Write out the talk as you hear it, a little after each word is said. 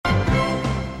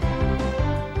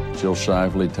Jill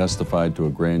Shively testified to a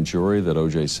grand jury that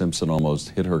O.J. Simpson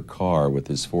almost hit her car with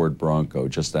his Ford Bronco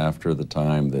just after the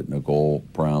time that Nicole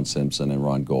Brown Simpson and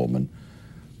Ron Goldman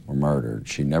were murdered.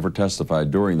 She never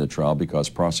testified during the trial because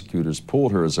prosecutors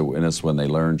pulled her as a witness when they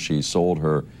learned she sold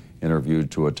her interview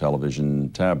to a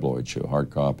television tabloid show, hard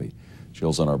copy.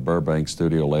 Jill's in our Burbank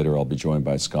studio. Later I'll be joined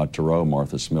by Scott Turow,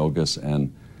 Martha Smilgus,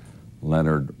 and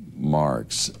Leonard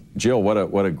Marks. Jill,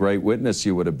 what a great witness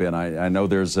you would have been. I know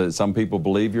there's some people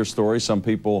believe your story, some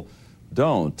people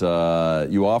don't.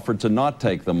 You offered to not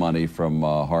take the money from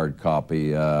hard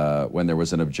copy when there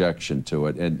was an objection to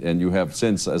it, and you have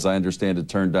since, as I understand it,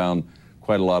 turned down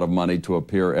quite a lot of money to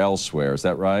appear elsewhere. Is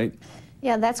that right?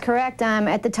 Yeah, that's correct.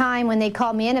 At the time when they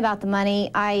called me in about the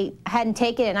money, I hadn't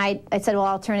taken it, and I said, well,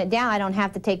 I'll turn it down. I don't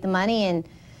have to take the money,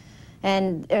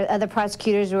 and other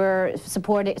prosecutors were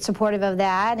supportive of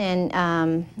that,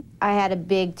 and I had a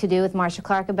big to-do with Marcia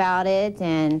Clark about it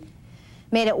and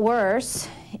made it worse.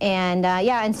 And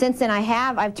yeah, and since then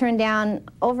I've turned down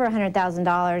over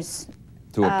 $100,000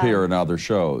 to appear in other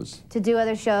shows. To do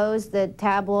other shows, the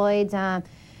tabloids. It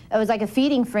was like a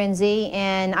feeding frenzy,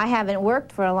 and I haven't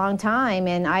worked for a long time,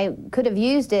 and I could have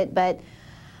used it, but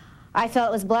I felt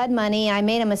it was blood money. I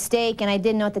made a mistake, and I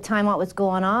didn't know at the time what was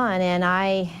going on, and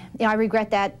I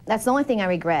regret that. That's the only thing I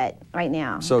regret right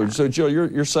now. So Jill,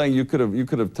 you're saying you could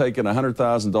have taken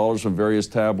 $100,000 from various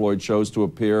tabloid shows to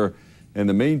appear in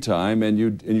the meantime, and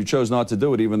you chose not to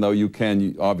do it, even though you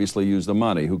can obviously use the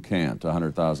money. Who can't?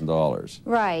 $100,000.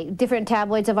 Right. Different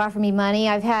tabloids have offered me money.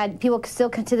 I've had people still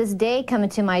to this day coming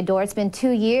to my door. It's been 2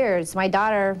 years. My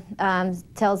daughter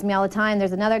tells me all the time,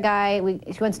 there's another guy,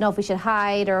 she wants to know if we should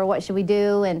hide or what should we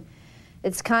do, and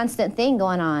it's a constant thing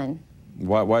going on.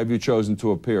 Why have you chosen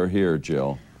to appear here,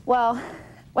 Jill? Well,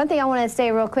 one thing I want to say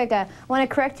real quick, I want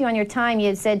to correct you on your time. You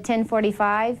had said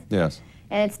 10:45. Yes.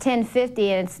 And it's 10:50,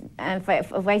 and if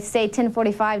I say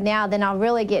 10:45 now, then I'll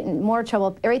really get in more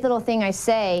trouble. Every little thing I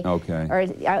say, okay, or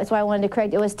that's why I wanted to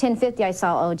correct. It was 10:50 I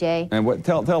saw O.J. And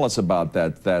tell us about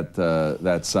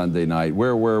that Sunday night.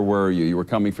 Where were you? You were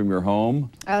coming from your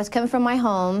home? I was coming from my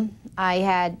home. I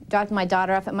had dropped my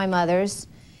daughter off at my mother's,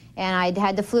 and I'd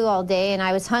had the flu all day, and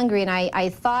I was hungry, and I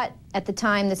thought at the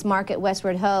time this market,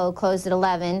 Westward Ho, closed at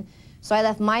 11, so I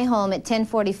left my home at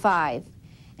 10:45.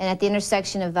 And at the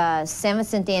intersection of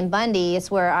Simpson and Bundy,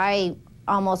 it's where I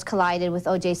almost collided with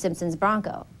O.J. Simpson's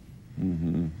Bronco.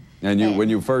 Mm-hmm. And when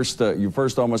you first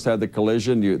almost had the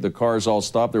collision, the cars all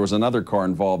stopped. There was another car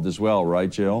involved as well, right,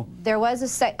 Jill? There was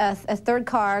a third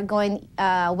car going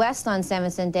west on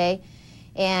Simpson Day,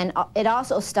 and it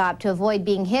also stopped to avoid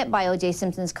being hit by O.J.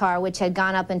 Simpson's car, which had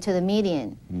gone up into the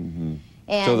median. Mm-hmm.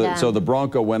 And, so the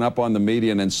Bronco went up on the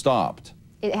median and stopped.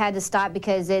 It had to stop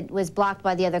because it was blocked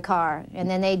by the other car. And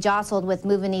then they jostled with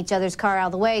moving each other's car out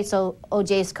of the way so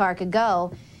O.J.'s car could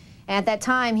go. And at that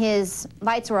time, his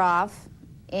lights were off,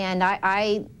 and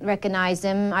I recognized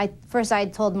him. First I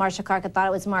told Marcia Clark I thought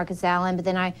it was Marcus Allen, but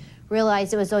then I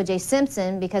realized it was O.J.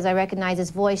 Simpson because I recognized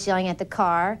his voice yelling at the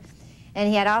car. And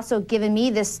he had also given me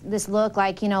this look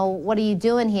like, you know, what are you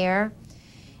doing here?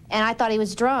 And I thought he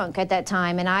was drunk at that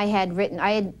time, and I had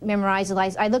memorized the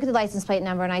license. I looked at the license plate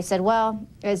number, and I said, well,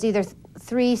 it's either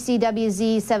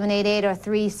 3CWZ788 or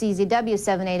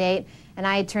 3CZW788, and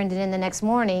I had turned it in the next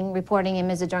morning, reporting him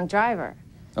as a drunk driver.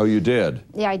 Oh, you did?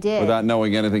 Yeah, I did. Without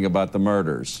knowing anything about the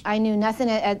murders? I knew nothing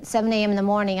at 7 a.m. in the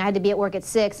morning. I had to be at work at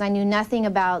 6. I knew nothing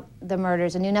about the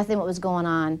murders. I knew nothing what was going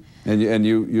on. And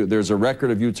there's a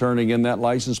record of you turning in that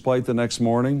license plate the next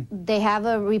morning? They have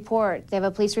a report. They have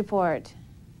a police report.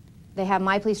 They have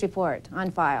my police report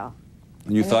on file.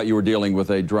 And you thought you were dealing with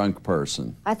a drunk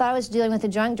person? I thought I was dealing with a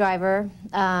drunk driver.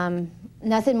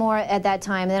 Nothing more at that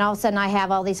time. And then all of a sudden I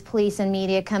have all these police and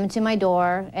media coming to my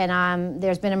door, and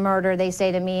there's been a murder, they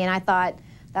say to me, and I thought,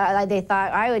 they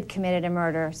thought I had committed a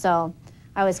murder. So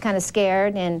I was kind of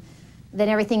scared, and then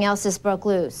everything else just broke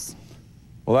loose.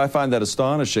 Well, I find that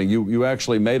astonishing. You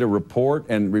actually made a report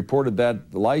and reported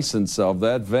that license of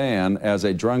that van as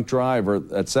a drunk driver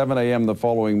at 7 a.m. the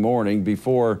following morning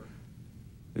before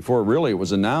really it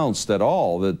was announced at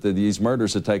all that these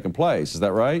murders had taken place. Is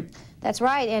that right? That's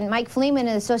right. And Mike Fleeman in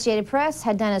the Associated Press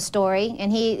had done a story,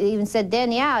 and he even said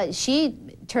then, yeah, she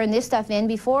turned this stuff in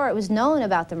before it was known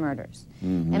about the murders.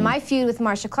 Mm-hmm. And my feud with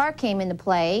Marcia Clark came into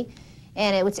play,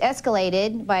 and it was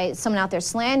escalated by someone out there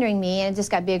slandering me, and it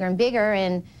just got bigger and bigger,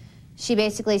 and she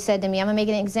basically said to me, I'm going to make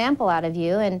an example out of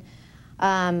you, and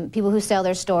people who sell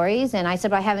their stories. And I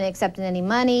said, well, I haven't accepted any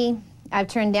money. I've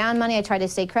turned down money. I tried to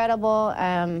stay credible.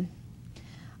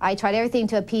 I tried everything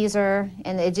to appease her,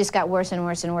 and it just got worse and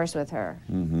worse and worse with her.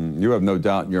 Mm-hmm. You have no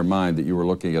doubt in your mind that you were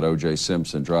looking at O.J.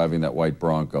 Simpson driving that white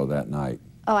Bronco that night.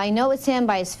 Oh, I know it's him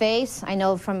by his face. I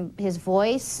know from his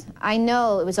voice. I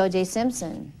know it was O.J.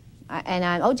 Simpson.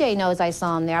 And O.J. knows I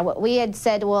saw him there. We had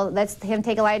said, well, let's him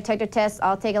take a lie detector test,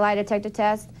 I'll take a lie detector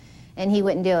test, and he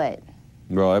wouldn't do it.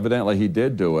 Well, evidently he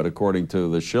did do it, according to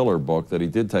the Schiller book, that he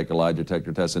did take a lie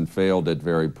detector test and failed it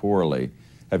very poorly.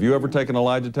 Have you ever taken a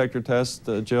lie detector test,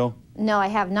 Jill? No, I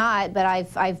have not, but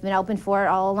I've been open for it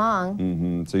all along.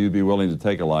 Mm-hmm. So you'd be willing to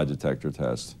take a lie detector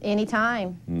test?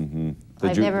 Anytime. Mm-hmm.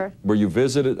 Never. Were you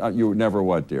visited? You were never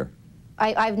what, dear?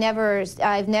 I've never,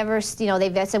 you know,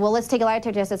 they've said, well, let's take a lie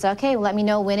detector test. I said, okay, well, let me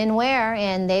know when and where,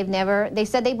 and they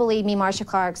said they believe me. Marcia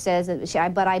Clark says,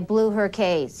 but I blew her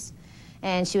case,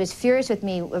 and she was furious with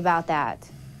me about that.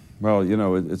 Well, you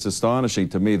know, it's astonishing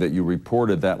to me that you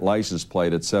reported that license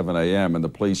plate at 7 a.m. and the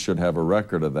police should have a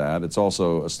record of that. It's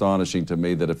also astonishing to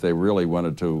me that if they really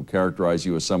wanted to characterize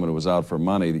you as someone who was out for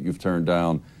money, that you've turned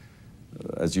down,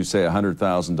 as you say,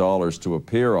 $100,000 to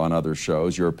appear on other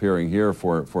shows. You're appearing here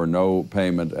for no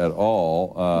payment at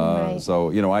all. Right.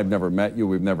 So, you know, I've never met you,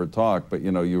 we've never talked, but,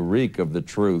 you know, you reek of the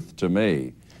truth to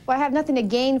me. Well, I have nothing to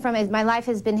gain from it. My life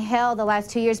has been hell the last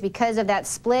 2 years because of that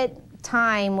split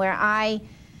time where I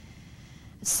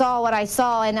saw what I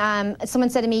saw, and someone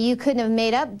said to me, you couldn't have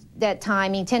made up that time. I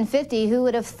mean, 1050, who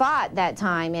would have thought that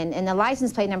time? And the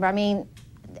license plate number, I mean,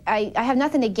 I have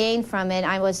nothing to gain from it.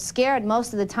 I was scared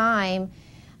most of the time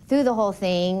through the whole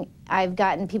thing. I've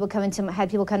gotten people had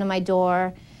people come to my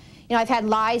door. You know, I've had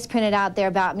lies printed out there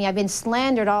about me. I've been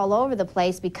slandered all over the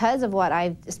place because of what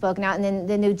I've spoken out. And then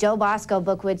the new Joe Bosco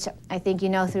book, which I think you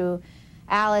know through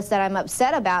Alice that I'm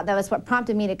upset about, that was what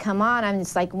prompted me to come on. I'm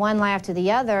just like one lie after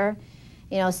the other,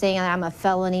 you know, saying I'm a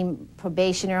felony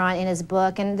probationer in his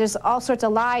book. And there's all sorts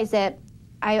of lies that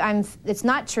it's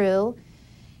not true.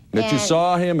 That you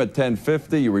saw him at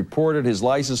 10:50, you reported his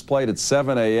license plate at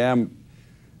 7 a.m.,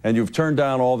 and you've turned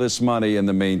down all this money in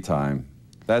the meantime.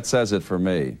 That says it for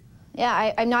me.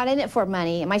 Yeah, I'm not in it for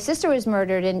money. My sister was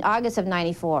murdered in August of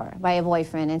 '94 by a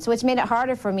boyfriend, and so it's made it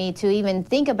harder for me to even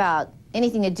think about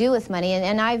anything to do with money.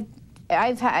 And I've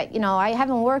had, you know, I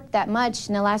haven't worked that much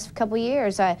in the last couple of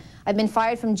years. I've been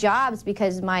fired from jobs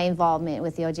because of my involvement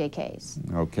with the O.J. case.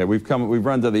 Okay, we've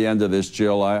run to the end of this,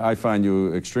 Jill. I find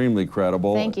you extremely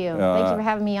credible. Thank you. Thank you for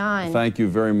having me on. Thank you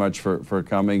very much for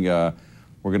coming.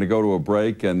 We're going to go to a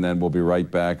break, and then we'll be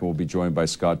right back, and we'll be joined by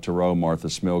Scott Turow, Martha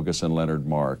Smilgus, and Leonard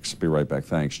Marks. Be right back.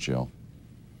 Thanks, Jill.